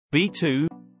B2.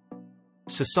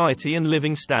 Society and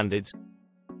Living Standards.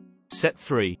 Set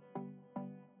 3.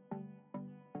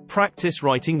 Practice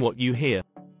writing what you hear.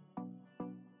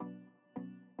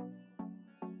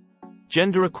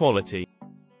 Gender equality.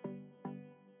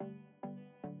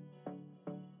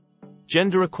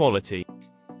 Gender equality.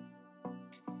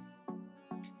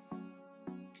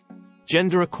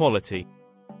 Gender equality.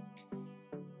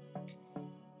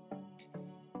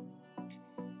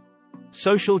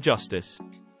 Social justice.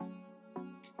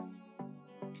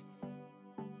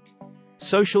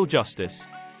 Social justice.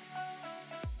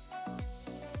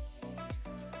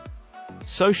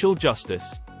 Social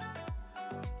justice.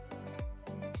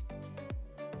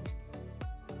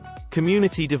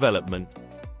 Community development.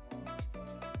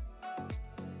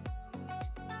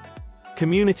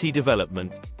 Community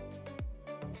development.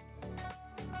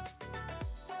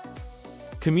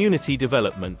 Community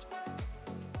development.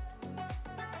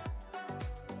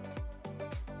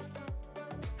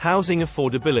 Housing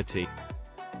affordability.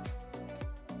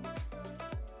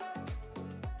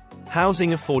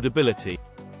 Housing affordability.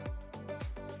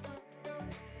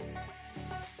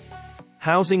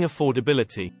 Housing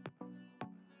affordability.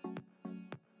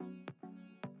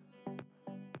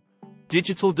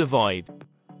 Digital divide.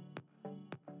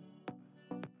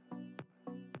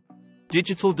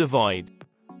 Digital divide.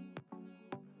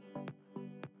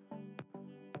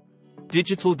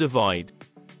 Digital divide.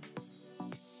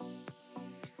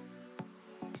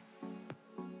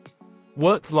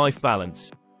 Work-life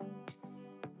balance.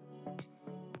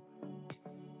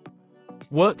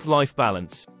 Work-life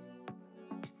balance.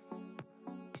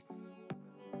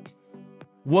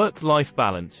 Work-life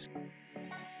balance.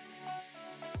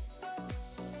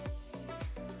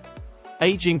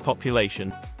 Aging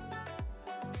population.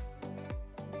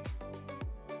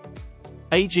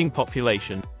 Aging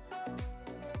population.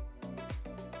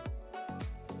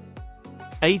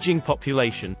 Aging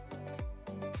population.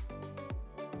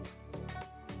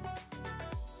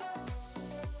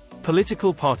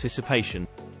 Political participation.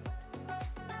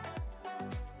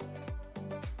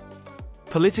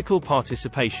 Political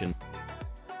participation.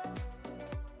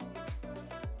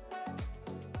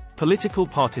 Political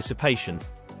participation.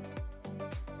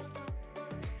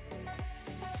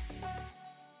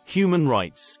 Human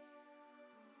rights.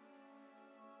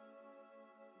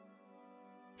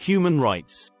 Human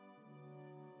rights.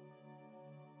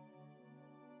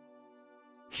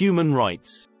 Human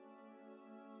rights.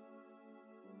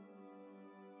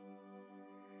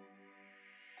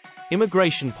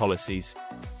 Immigration policies.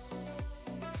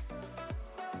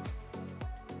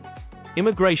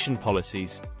 Immigration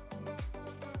policies.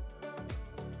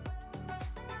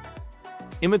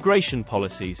 Immigration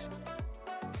policies.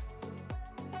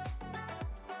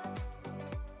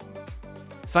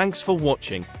 Thanks for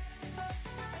watching.